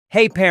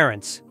Hey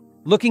parents,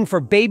 looking for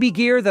baby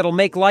gear that'll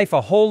make life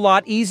a whole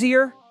lot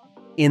easier?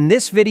 In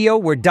this video,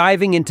 we're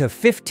diving into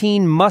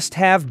 15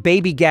 must-have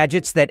baby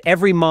gadgets that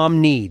every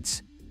mom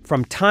needs.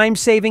 From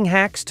time-saving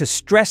hacks to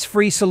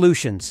stress-free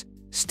solutions,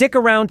 stick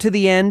around to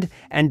the end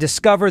and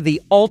discover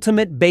the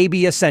ultimate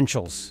baby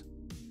essentials.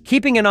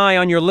 Keeping an eye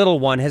on your little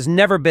one has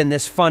never been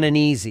this fun and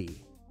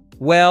easy.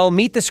 Well,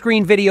 meet the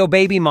Screen Video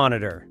Baby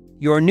Monitor,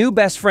 your new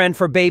best friend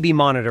for baby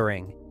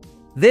monitoring.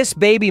 This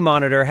baby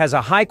monitor has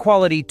a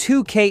high-quality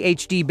 2K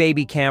HD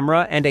baby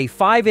camera and a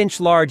 5-inch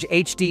large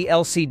HD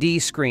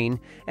LCD screen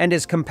and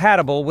is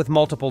compatible with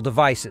multiple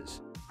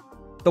devices.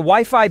 The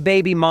Wi-Fi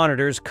baby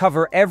monitors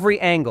cover every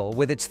angle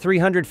with its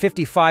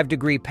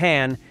 355-degree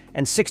pan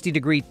and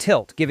 60-degree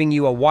tilt, giving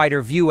you a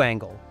wider view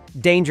angle,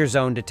 danger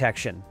zone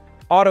detection,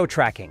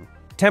 auto-tracking,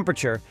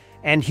 temperature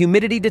and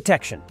humidity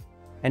detection,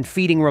 and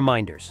feeding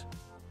reminders.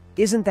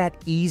 Isn't that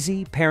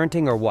easy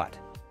parenting or what?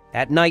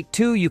 At night,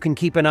 too, you can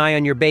keep an eye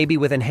on your baby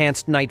with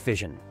enhanced night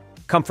vision.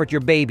 Comfort your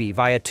baby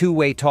via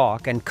two-way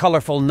talk and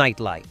colorful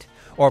nightlight,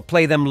 or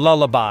play them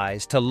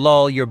lullabies to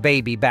lull your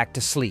baby back to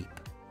sleep.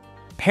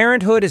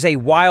 Parenthood is a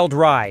wild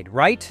ride,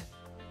 right?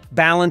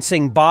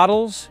 Balancing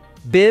bottles,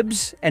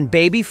 bibs, and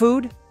baby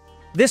food?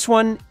 This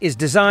one is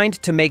designed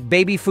to make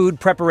baby food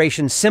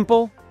preparation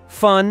simple,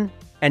 fun,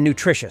 and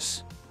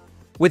nutritious.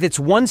 With its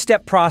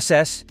one-step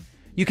process,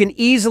 you can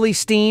easily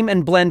steam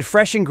and blend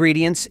fresh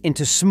ingredients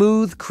into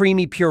smooth,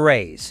 creamy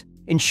purees,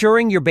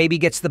 ensuring your baby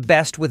gets the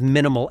best with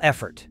minimal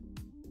effort.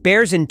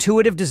 Bear's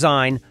intuitive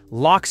design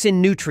locks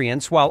in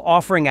nutrients while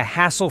offering a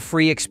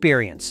hassle-free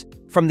experience,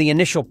 from the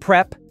initial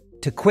prep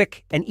to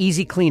quick and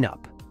easy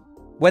cleanup.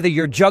 Whether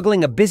you're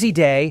juggling a busy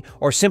day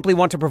or simply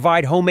want to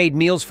provide homemade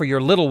meals for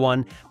your little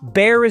one,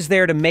 Bear is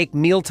there to make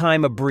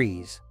mealtime a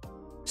breeze.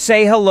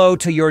 Say hello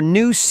to your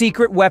new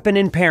secret weapon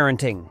in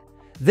parenting.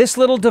 This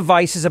little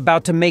device is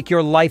about to make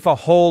your life a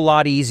whole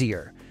lot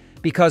easier,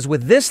 because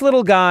with this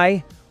little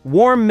guy,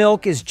 warm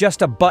milk is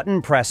just a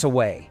button press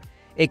away.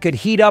 It could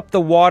heat up the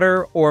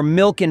water or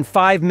milk in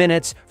 5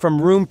 minutes from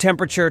room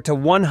temperature to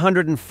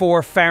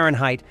 104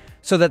 Fahrenheit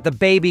so that the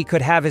baby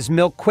could have his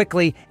milk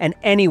quickly and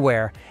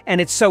anywhere,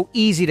 and it's so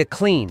easy to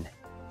clean.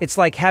 It's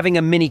like having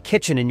a mini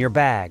kitchen in your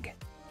bag.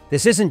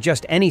 This isn't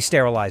just any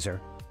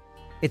sterilizer.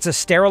 It's a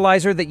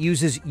sterilizer that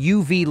uses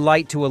UV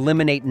light to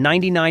eliminate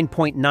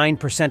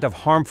 99.9% of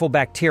harmful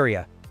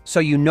bacteria,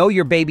 so you know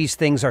your baby's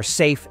things are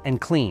safe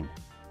and clean.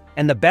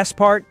 And the best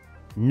part?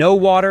 No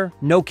water,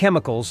 no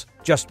chemicals,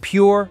 just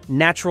pure,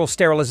 natural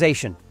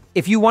sterilization.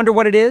 If you wonder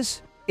what it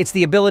is, it's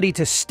the ability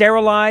to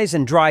sterilize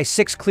and dry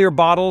 6 clear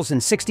bottles in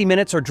 60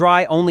 minutes or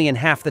dry only in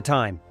half the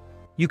time.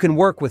 You can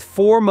work with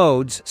 4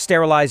 modes: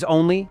 sterilize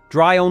only,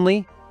 dry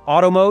only,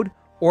 auto mode,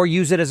 or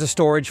use it as a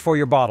storage for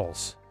your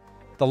bottles.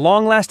 The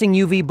long-lasting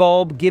UV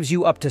bulb gives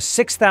you up to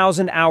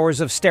 6,000 hours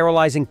of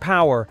sterilizing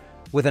power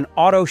with an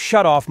auto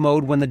shut-off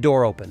mode when the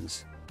door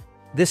opens.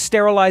 This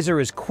sterilizer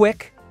is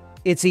quick,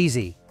 it's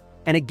easy,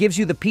 and it gives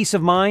you the peace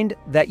of mind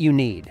that you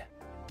need.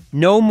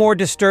 No more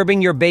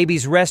disturbing your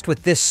baby's rest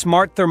with this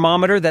smart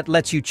thermometer that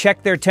lets you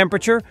check their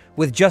temperature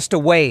with just a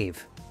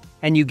wave.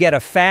 And you get a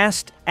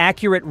fast,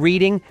 accurate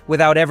reading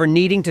without ever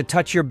needing to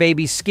touch your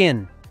baby's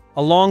skin,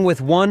 along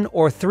with 1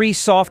 or 3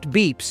 soft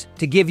beeps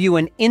to give you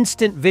an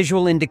instant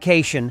visual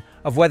indication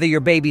of whether your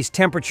baby's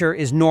temperature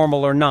is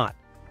normal or not,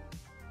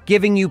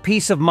 giving you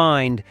peace of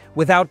mind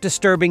without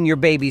disturbing your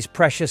baby's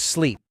precious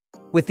sleep.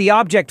 With the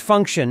object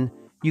function,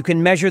 you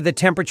can measure the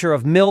temperature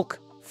of milk,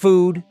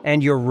 food,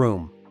 and your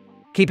room,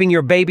 keeping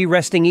your baby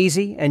resting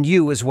easy and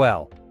you as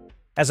well.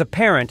 As a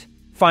parent,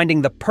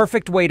 finding the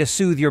perfect way to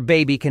soothe your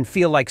baby can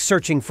feel like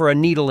searching for a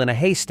needle in a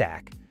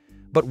haystack.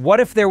 But what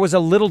if there was a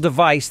little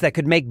device that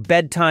could make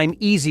bedtime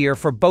easier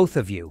for both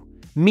of you?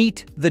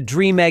 Meet the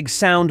Dream Egg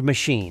Sound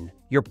Machine,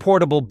 your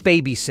portable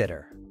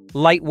babysitter.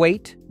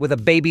 Lightweight, with a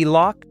baby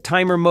lock,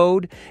 timer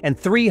mode, and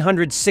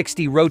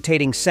 360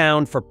 rotating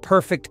sound for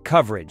perfect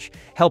coverage,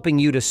 helping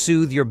you to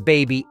soothe your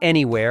baby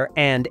anywhere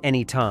and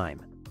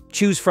anytime.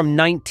 Choose from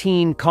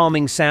 19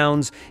 calming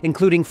sounds,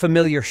 including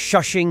familiar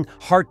shushing,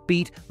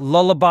 heartbeat,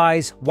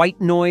 lullabies, white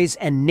noise,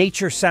 and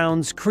nature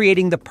sounds,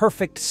 creating the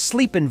perfect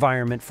sleep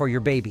environment for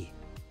your baby.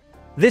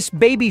 This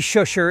baby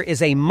shusher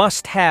is a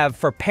must-have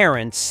for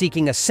parents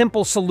seeking a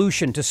simple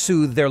solution to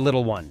soothe their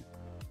little one.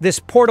 This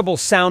portable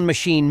sound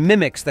machine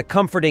mimics the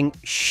comforting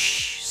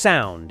shh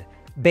sound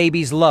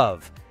babies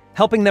love,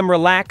 helping them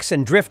relax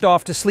and drift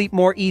off to sleep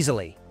more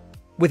easily.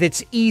 With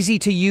its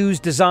easy-to-use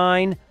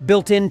design,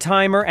 built-in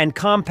timer, and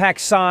compact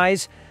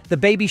size, the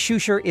baby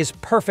shusher is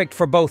perfect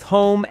for both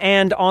home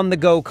and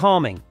on-the-go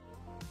calming.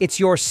 It's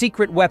your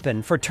secret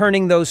weapon for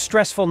turning those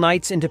stressful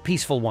nights into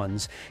peaceful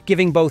ones,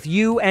 giving both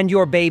you and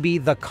your baby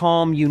the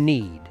calm you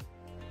need.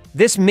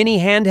 This mini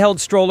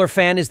handheld stroller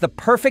fan is the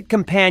perfect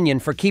companion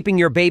for keeping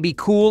your baby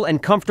cool and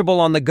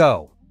comfortable on the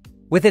go.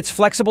 With its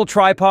flexible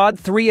tripod,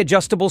 3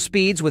 adjustable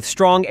speeds with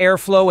strong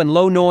airflow and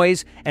low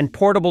noise, and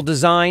portable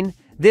design,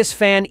 this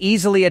fan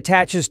easily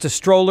attaches to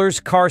strollers,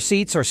 car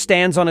seats, or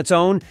stands on its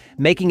own,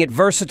 making it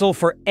versatile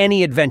for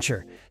any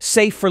adventure.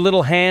 Safe for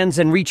little hands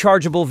and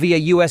rechargeable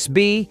via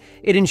USB,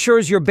 it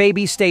ensures your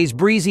baby stays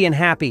breezy and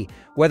happy,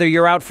 whether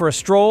you're out for a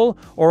stroll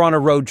or on a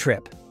road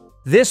trip.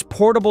 This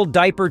portable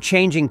diaper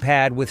changing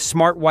pad with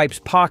Smart Wipes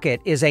Pocket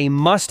is a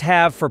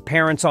must-have for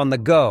parents on the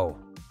go.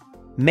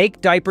 Make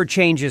diaper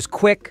changes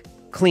quick,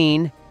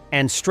 clean,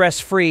 and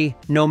stress-free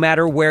no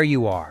matter where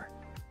you are.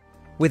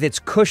 With its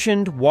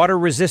cushioned,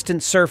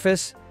 water-resistant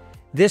surface,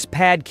 this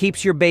pad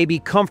keeps your baby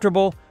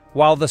comfortable,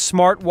 while the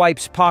Smart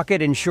Wipes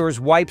Pocket ensures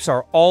wipes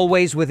are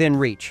always within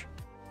reach.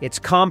 Its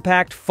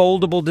compact,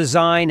 foldable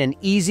design and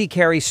easy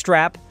carry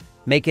strap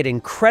make it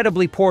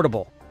incredibly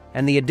portable,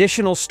 and the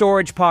additional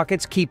storage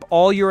pockets keep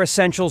all your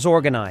essentials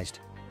organized.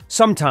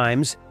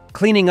 Sometimes,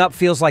 cleaning up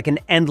feels like an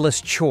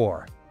endless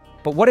chore.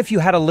 But what if you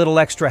had a little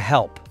extra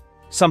help?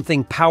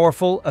 Something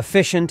powerful,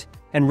 efficient,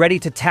 and ready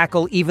to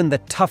tackle even the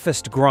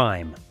toughest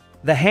grime.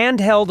 The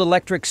handheld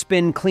electric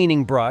spin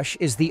cleaning brush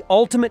is the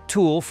ultimate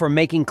tool for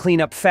making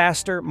cleanup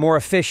faster, more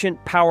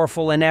efficient,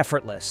 powerful, and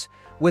effortless.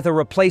 With a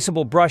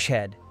replaceable brush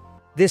head,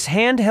 this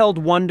handheld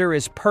wonder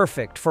is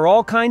perfect for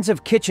all kinds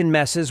of kitchen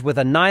messes with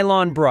a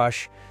nylon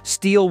brush,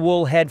 steel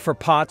wool head for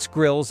pots,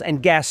 grills,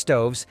 and gas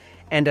stoves,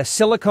 and a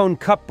silicone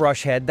cup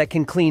brush head that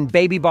can clean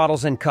baby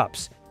bottles and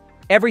cups.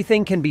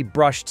 Everything can be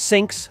brushed: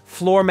 sinks,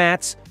 floor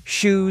mats,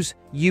 shoes,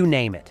 you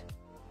name it.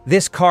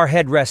 This car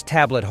headrest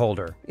tablet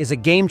holder is a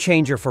game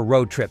changer for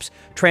road trips,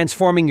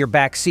 transforming your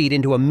back seat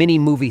into a mini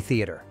movie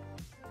theater.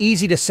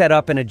 Easy to set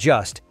up and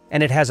adjust,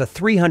 and it has a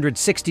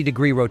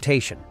 360-degree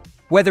rotation.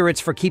 Whether it's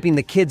for keeping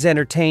the kids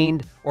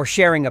entertained or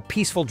sharing a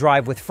peaceful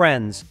drive with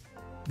friends,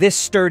 this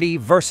sturdy,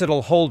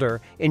 versatile holder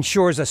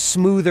ensures a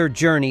smoother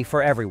journey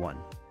for everyone.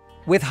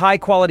 With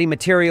high-quality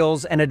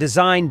materials and a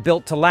design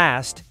built to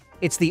last,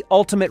 it's the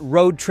ultimate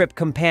road trip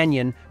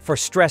companion for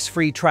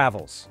stress-free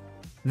travels.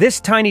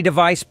 This tiny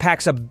device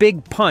packs a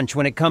big punch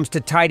when it comes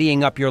to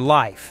tidying up your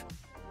life.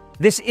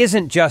 This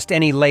isn't just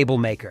any label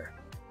maker.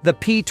 The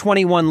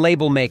P21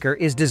 Label Maker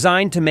is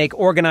designed to make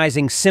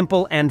organizing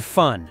simple and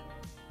fun.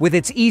 With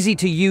its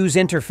easy-to-use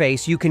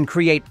interface, you can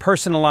create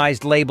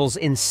personalized labels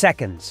in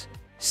seconds.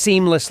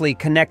 Seamlessly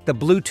connect the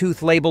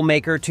Bluetooth Label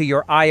Maker to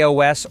your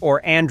iOS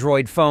or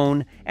Android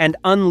phone and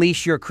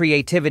unleash your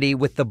creativity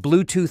with the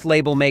Bluetooth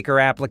Label Maker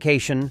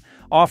application,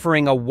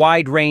 offering a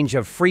wide range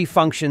of free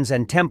functions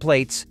and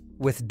templates.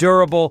 With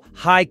durable,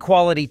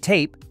 high-quality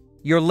tape,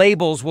 your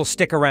labels will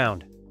stick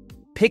around.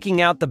 Picking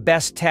out the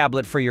best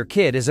tablet for your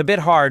kid is a bit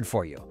hard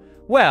for you.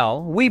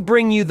 Well, we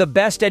bring you the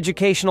best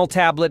educational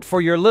tablet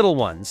for your little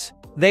ones.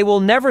 They will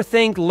never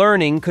think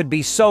learning could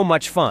be so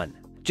much fun.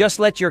 Just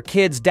let your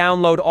kids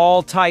download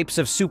all types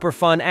of super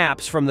fun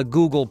apps from the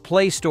Google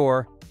Play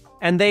Store,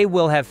 and they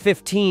will have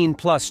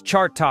 15+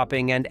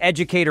 chart-topping and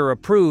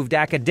educator-approved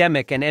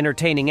academic and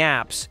entertaining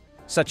apps,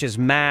 such as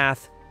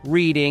math,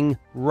 reading,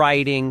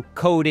 writing,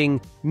 coding,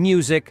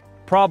 music,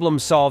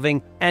 problem-solving,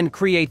 and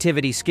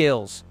creativity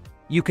skills.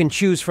 You can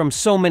choose from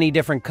so many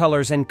different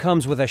colors and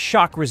comes with a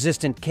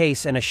shock-resistant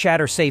case and a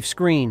shatter-safe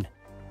screen.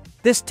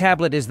 This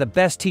tablet is the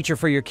best teacher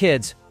for your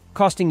kids,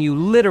 costing you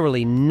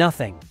literally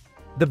nothing.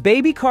 The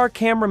Baby Car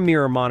Camera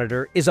Mirror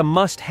Monitor is a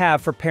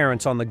must-have for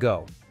parents on the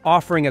go,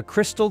 offering a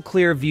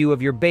crystal-clear view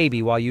of your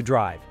baby while you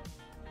drive.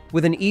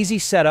 With an easy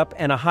setup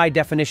and a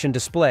high-definition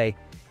display,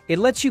 it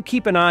lets you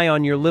keep an eye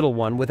on your little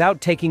one without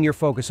taking your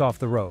focus off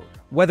the road.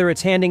 Whether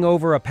it's handing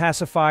over a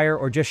pacifier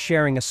or just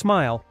sharing a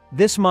smile,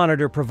 this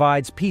monitor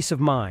provides peace of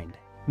mind,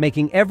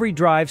 making every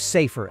drive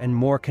safer and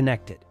more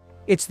connected.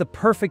 It's the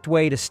perfect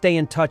way to stay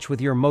in touch with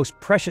your most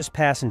precious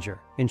passenger,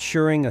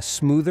 ensuring a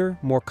smoother,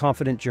 more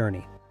confident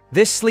journey.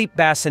 This sleep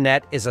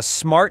bassinet is a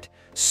smart,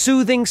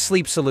 soothing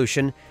sleep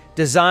solution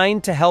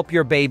designed to help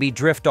your baby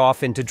drift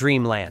off into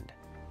dreamland.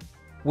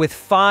 With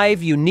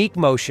 5 unique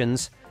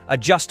motions,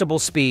 adjustable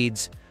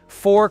speeds,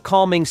 4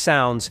 calming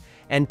sounds,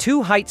 and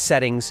 2 height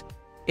settings,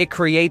 it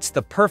creates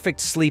the perfect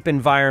sleep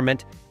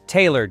environment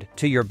tailored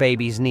to your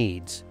baby's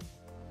needs.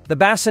 The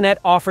bassinet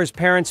offers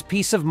parents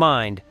peace of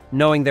mind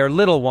knowing their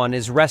little one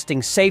is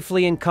resting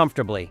safely and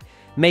comfortably,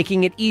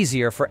 making it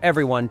easier for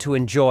everyone to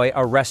enjoy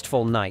a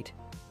restful night.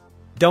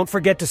 Don't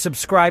forget to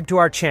subscribe to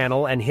our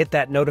channel and hit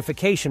that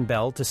notification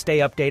bell to stay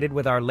updated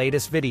with our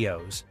latest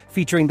videos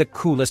featuring the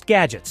coolest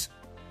gadgets.